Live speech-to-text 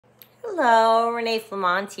Hello, Renee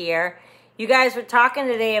Flamont here. You guys were talking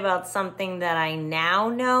today about something that I now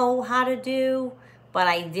know how to do, but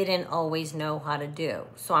I didn't always know how to do.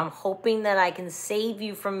 So I'm hoping that I can save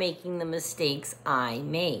you from making the mistakes I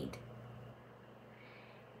made.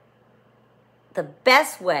 The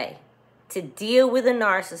best way to deal with a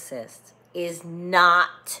narcissist is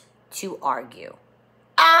not to argue.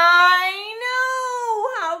 I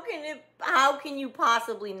know! How can you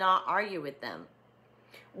possibly not argue with them?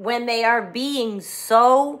 When they are being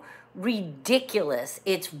so ridiculous,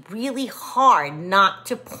 it's really hard not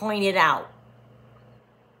to point it out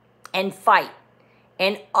and fight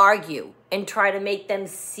and argue and try to make them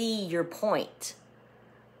see your point.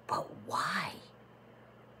 But why?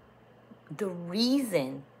 The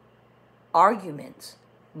reason arguments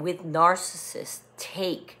with narcissists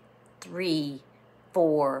take 3,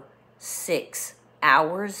 4, 6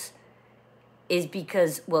 hours is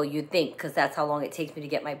because, well, you think, because that's how long it takes me to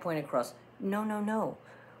get my point across. No.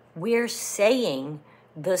 We're saying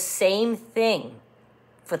the same thing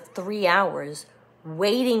for 3 hours,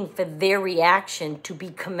 waiting for their reaction to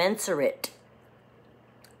be commensurate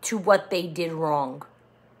to what they did wrong,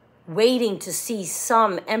 waiting to see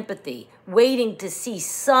some empathy, waiting to see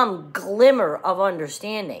some glimmer of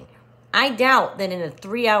understanding. I doubt that in a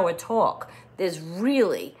 3-hour talk, there's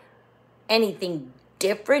really anything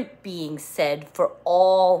different being said for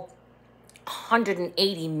all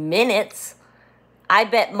 180 minutes. I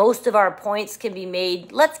bet most of our points can be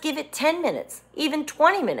made, let's give it 10 minutes, even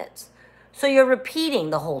 20 minutes. So you're repeating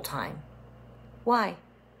the whole time. Why?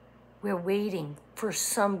 We're waiting for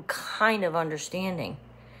some kind of understanding.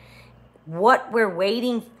 What we're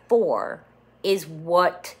waiting for is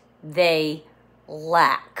what they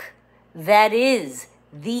lack. That is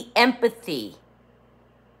the empathy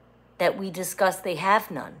that we discussed. They have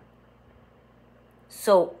none.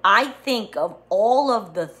 So I think of all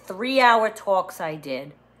of the 3-hour talks I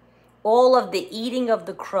did, all of the eating of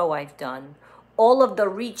the crow I've done, all of the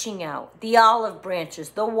reaching out, the olive branches,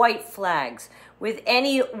 the white flags, with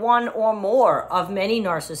any one or more of many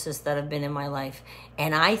narcissists that have been in my life.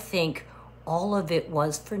 And I think all of it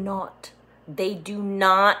was for naught. They do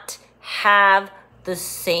not have the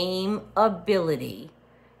same ability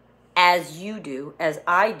as you do, as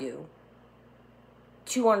I do,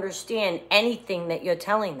 to understand anything that you're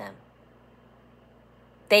telling them.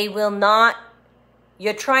 They will not.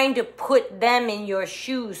 You're trying to put them in your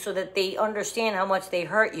shoes so that they understand how much they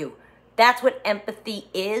hurt you. That's what empathy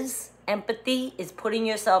is. Empathy is putting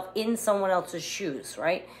yourself in someone else's shoes,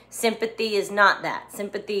 right? Sympathy is not that.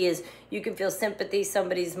 Sympathy is, you can feel sympathy,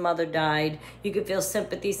 somebody's mother died. You can feel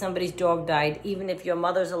sympathy, somebody's dog died. Even if your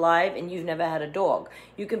mother's alive and you've never had a dog,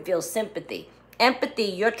 you can feel sympathy. Empathy,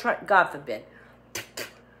 you're trying, God forbid.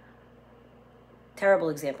 Terrible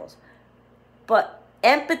examples. But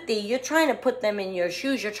empathy, you're trying to put them in your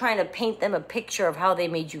shoes. You're trying to paint them a picture of how they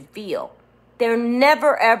made you feel. They're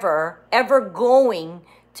never, ever going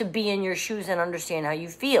to be in your shoes and understand how you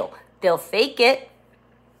feel. They'll fake it.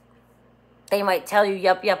 They might tell you,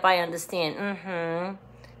 yep, I understand.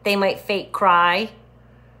 They might fake cry.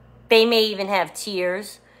 They may even have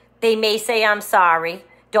tears. They may say, I'm sorry.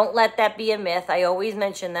 Don't let that be a myth. I always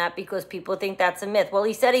mention that because people think that's a myth. Well,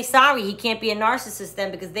 he said he's sorry. He can't be a narcissist then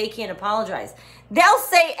because they can't apologize. They'll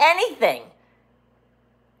say anything.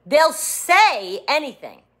 They'll say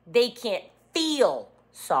anything. They can't feel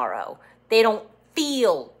sorrow. They don't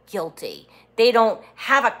feel guilty. They don't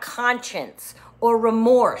have a conscience or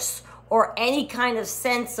remorse or any kind of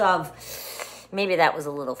sense of, maybe that was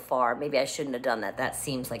a little far. Maybe I shouldn't have done that. That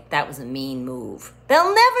seems like that was a mean move.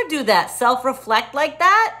 They'll never do that. Self-reflect like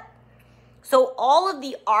that. So all of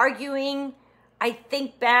the arguing, I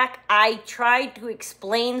think back, I tried to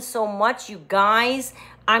explain so much, you guys.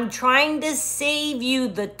 I'm trying to save you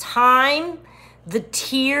the time, the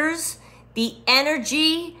tears, the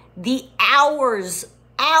energy, the hours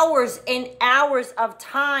and hours of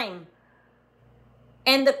time,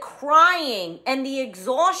 and the crying and the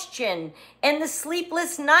exhaustion and the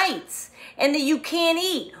sleepless nights and that you can't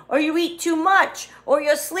eat or you eat too much or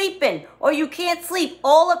you're sleeping or you can't sleep,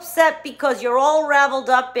 all upset because you're all raveled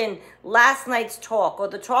up in last night's talk or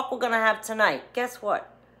the talk we're going to have tonight. Guess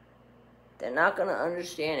what? They're not going to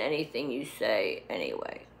understand anything you say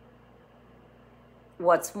anyway.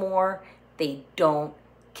 What's more, they don't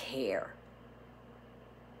care.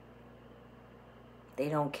 They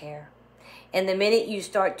don't care. And the minute you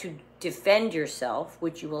start to defend yourself,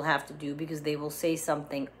 which you will have to do because they will say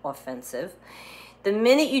something offensive, the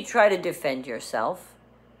minute you try to defend yourself,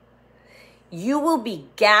 you will be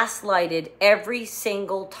gaslighted every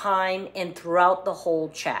single time and throughout the whole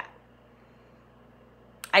chat.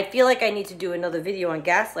 I feel like I need to do another video on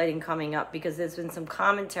gaslighting coming up, because there's been some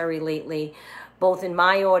commentary lately, both in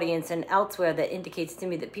my audience and elsewhere, that indicates to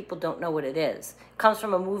me that people don't know what it is. It comes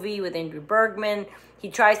from a movie with Andrew Bergman. He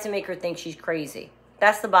tries to make her think she's crazy.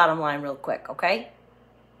 That's the bottom line real quick, okay?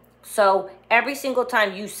 So every single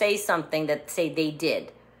time you say something that say they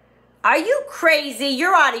did, are you crazy?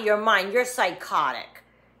 You're out of your mind. You're psychotic.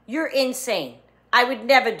 You're insane. I would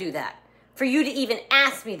never do that. For you to even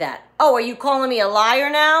ask me that. Oh, are you calling me a liar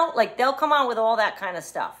now? Like, they'll come on with all that kind of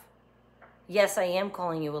stuff. Yes, I am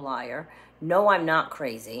calling you a liar. No, I'm not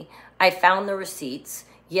crazy. I found the receipts.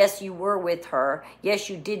 Yes, you were with her. Yes,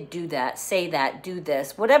 you did do that, say that, do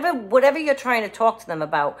this. Whatever you're trying to talk to them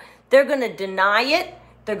about, they're going to deny it.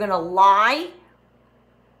 They're going to lie.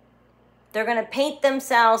 They're going to paint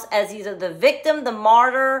themselves as either the victim, the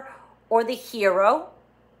martyr, or the hero.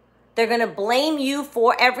 They're going to blame you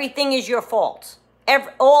for everything is your fault.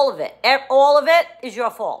 All of it. All of it is your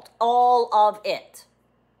fault. All of it.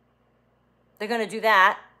 They're going to do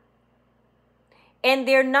that. And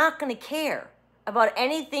they're not going to care about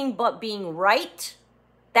anything but being right.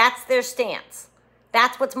 That's their stance.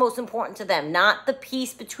 That's what's most important to them. Not the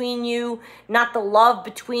peace between you, not the love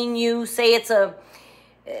between you. Say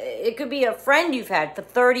it could be a friend you've had for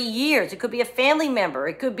 30 years. It could be a family member.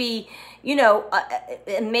 It could be,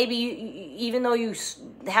 and maybe even though you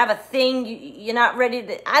have a thing, you're not ready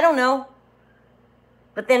to, I don't know.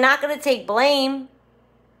 But they're not going to take blame.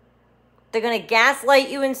 They're going to gaslight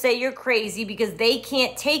you and say you're crazy because they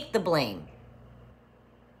can't take the blame.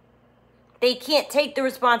 They can't take the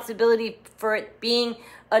responsibility for it being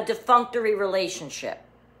a defunctory relationship.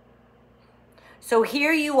 So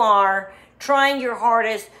here you are, trying your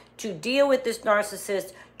hardest to deal with this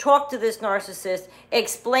narcissist, talk to this narcissist,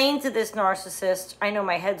 explain to this narcissist. I know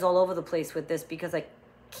my head's all over the place with this because I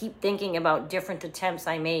keep thinking about different attempts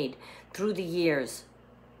I made through the years.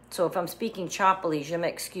 So if I'm speaking choppily, je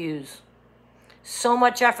m'excuse. So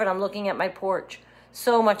much effort. I'm looking at my porch.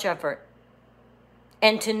 So much effort.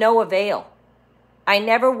 And to no avail. I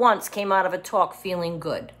never once came out of a talk feeling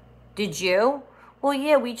good. Did you? Well,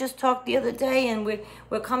 yeah, we just talked the other day, and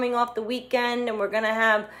we're coming off the weekend, and we're going to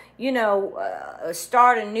have,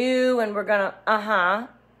 start anew, and we're going to,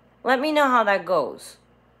 Let me know how that goes.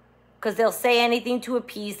 Because they'll say anything to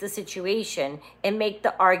appease the situation and make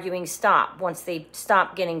the arguing stop once they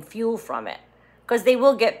stop getting fuel from it. Because they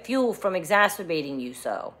will get fuel from exacerbating you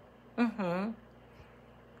so.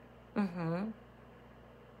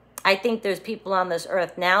 I think there's people on this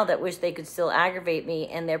earth now that wish they could still aggravate me,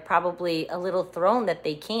 and they're probably a little thrown that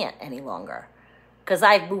they can't any longer. Because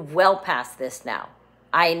I've moved well past this now.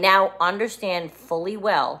 I now understand fully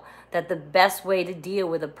well that the best way to deal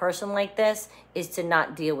with a person like this is to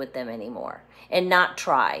not deal with them anymore and not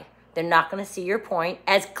try. They're not going to see your point.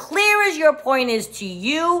 As clear as your point is to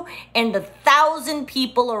you and the 1,000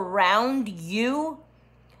 people around you,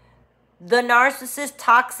 the narcissist,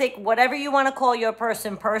 toxic, whatever you want to call your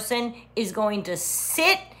person is going to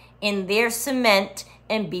sit in their cement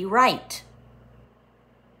and be right.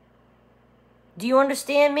 Do you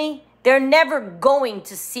understand me? They're never going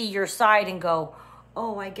to see your side and go,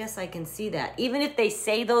 oh, I guess I can see that. Even if they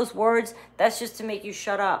say those words, that's just to make you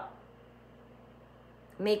shut up.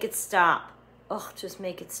 Make it stop. Oh, just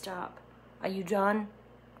make it stop. Are you done?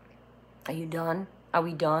 Are you done? Are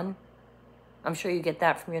we done? I'm sure you get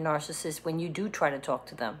that from your narcissist when you do try to talk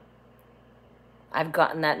to them. I've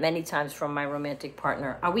gotten that many times from my romantic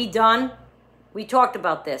partner. Are we done? We talked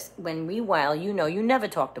about this. When meanwhile, you never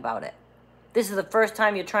talked about it. This is the first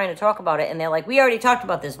time you're trying to talk about it, and they're like, we already talked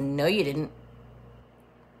about this. No, you didn't.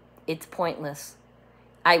 It's pointless.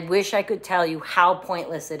 I wish I could tell you how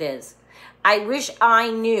pointless it is. I wish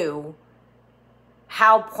I knew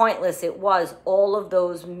how pointless it was, all of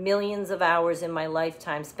those millions of hours in my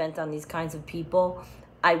lifetime spent on these kinds of people.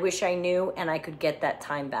 I wish I knew, and I could get that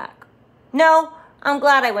time back. No, I'm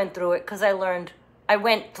glad I went through it, because I learned. I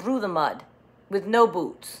went through the mud with no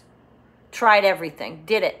boots. Tried everything.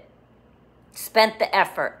 Did it. Spent the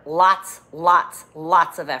effort. Lots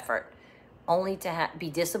of effort. Only to be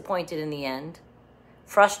disappointed in the end.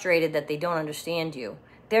 Frustrated that they don't understand you.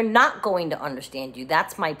 They're not going to understand you.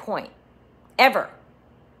 That's my point. Ever.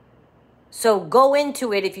 So go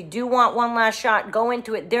into it. If you do want one last shot, go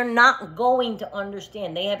into it. They're not going to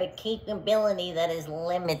understand. They have a capability that is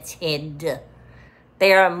limited.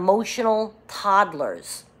 They are emotional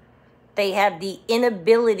toddlers. They have the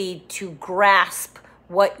inability to grasp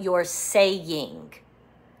what you're saying.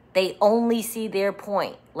 They only see their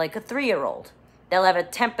point, like a 3-year-old. They'll have a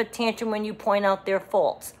temper tantrum when you point out their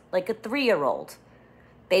faults, like a 3-year-old.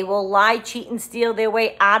 They will lie, cheat, and steal their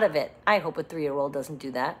way out of it. I hope a 3-year-old doesn't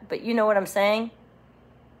do that, but you know what I'm saying?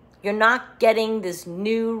 You're not getting this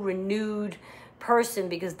new, renewed person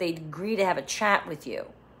because they agree to have a chat with you.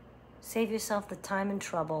 Save yourself the time and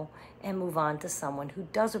trouble and move on to someone who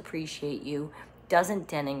does appreciate you, doesn't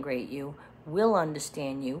denigrate you, will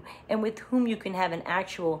understand you, and with whom you can have an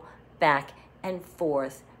actual back and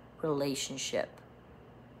forth relationship.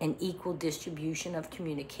 An equal distribution of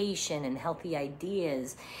communication and healthy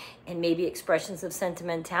ideas and maybe expressions of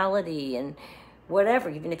sentimentality and whatever.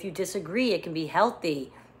 Even if you disagree, it can be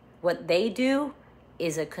healthy. What they do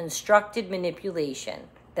is a constructed manipulation.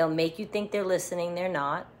 They'll make you think they're listening, they're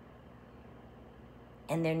not.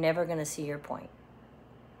 And they're never going to see your point.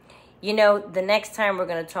 You know, the next time we're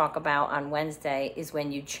going to talk about on Wednesday is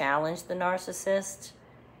when you challenge the narcissist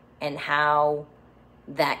and how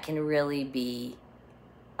that can really be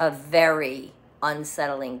a very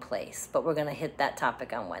unsettling place. But we're going to hit that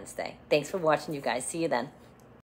topic on Wednesday. Thanks for watching, you guys. See you then.